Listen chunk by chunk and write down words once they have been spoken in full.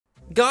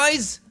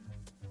Guys,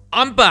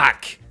 I'm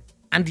back.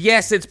 And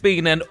yes, it's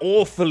been an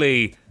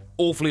awfully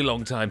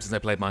long time since I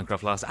played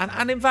Minecraft last.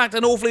 And in fact,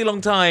 an awfully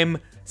long time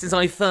since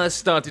I first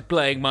started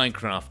playing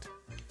Minecraft.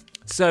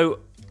 So,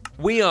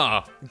 we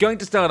are going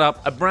to start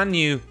up a brand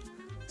new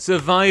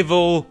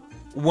survival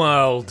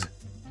world.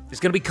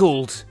 It's going to be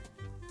called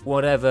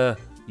Whatever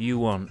You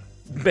Want,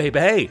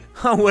 baby.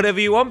 Whatever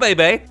you want,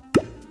 baby.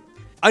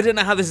 I don't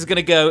know how this is going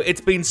to go. It's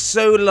been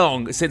so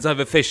long since I've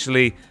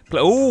officially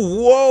played.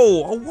 Oh,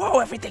 whoa. Oh, whoa.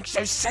 Everything's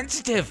so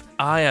sensitive.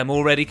 I am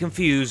already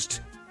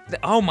confused.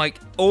 Oh, my.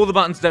 All the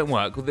buttons don't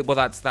work. Well,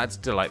 that's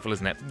delightful,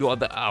 isn't it? Oh,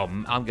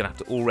 I'm going to have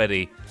to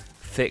already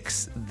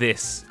fix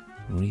this.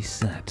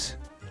 Reset.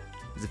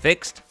 Is it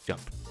fixed?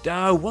 Jump.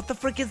 Oh, what the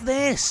frick is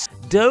this?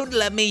 Don't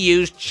let me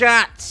use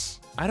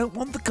chats. I don't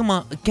want the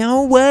command.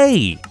 Go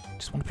away. I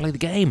just want to play the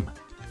game.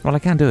 Well, I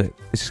can do it.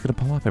 It's just going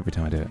to pop up every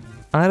time I do it.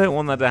 I don't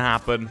want that to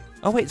happen.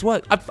 Oh, wait, it's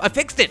worked. I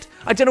fixed it.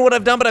 I don't know what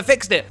I've done, but I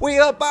fixed it. We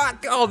are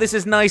back. Oh, this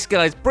is nice,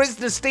 guys.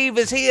 Prisoner Steve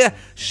is here.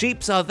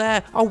 Sheeps are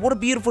there. Oh, what a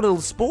beautiful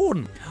little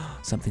spawn.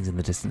 Something's in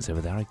the distance over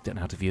there. I don't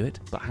know how to view it.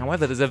 But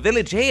however, there's a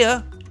village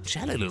here.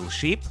 Jelly little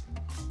sheep.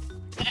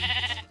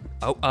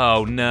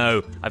 Oh,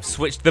 no. I've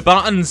switched the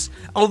buttons.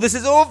 Oh, this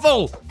is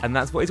awful. And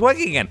that's what it's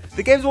working again.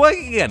 The game's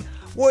working again.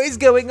 What is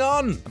going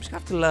on? I'm just going to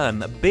have to learn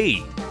that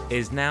B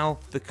is now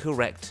the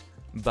correct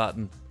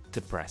button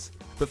to press.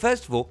 But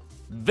first of all,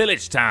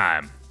 village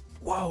time.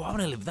 Whoa, I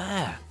want to live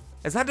there.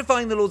 Is that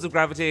defying the laws of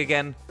gravity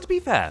again? To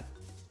be fair,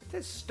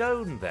 there's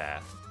stone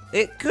there.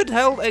 It could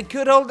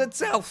hold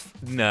itself.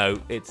 No,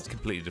 it's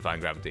completely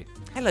defying gravity.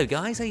 Hello,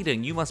 guys. How you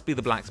doing? You must be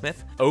the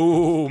blacksmith.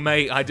 Oh,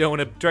 mate, I don't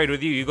want to trade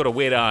with you. You got a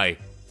weird eye.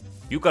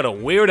 You got a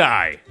weird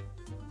eye.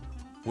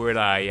 Weird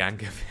eye,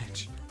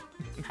 Yankovic.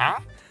 Huh?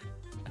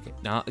 Okay,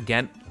 now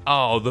again.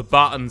 Oh, the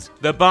buttons.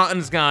 The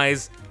buttons,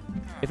 guys.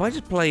 If I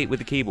just play with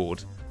the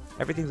keyboard,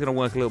 everything's going to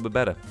work a little bit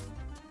better.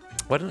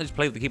 Why don't I just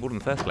play with the keyboard in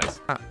the first place?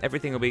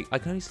 Everything will be... I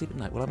can only sleep at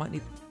night. Well, I might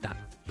need that.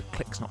 The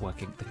click's not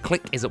working. The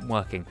click isn't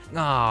working.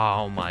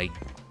 Oh, my...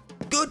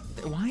 Good...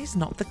 Why is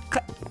not the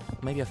click...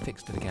 Maybe I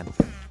fixed it again.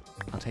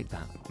 I'll take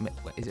that.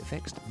 Is it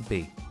fixed?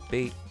 B.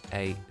 B.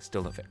 A.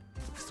 Still not fixed.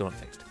 Still not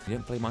fixed. You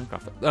don't play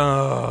Minecraft.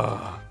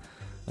 Oh,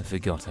 I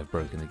forgot I've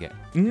broken the game.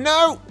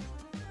 No!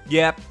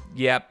 Yep.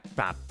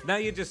 Bad. Now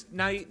you're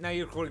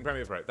recording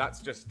Premiere Pro. That's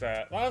just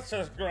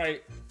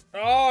great.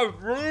 Oh,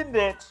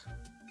 Remix.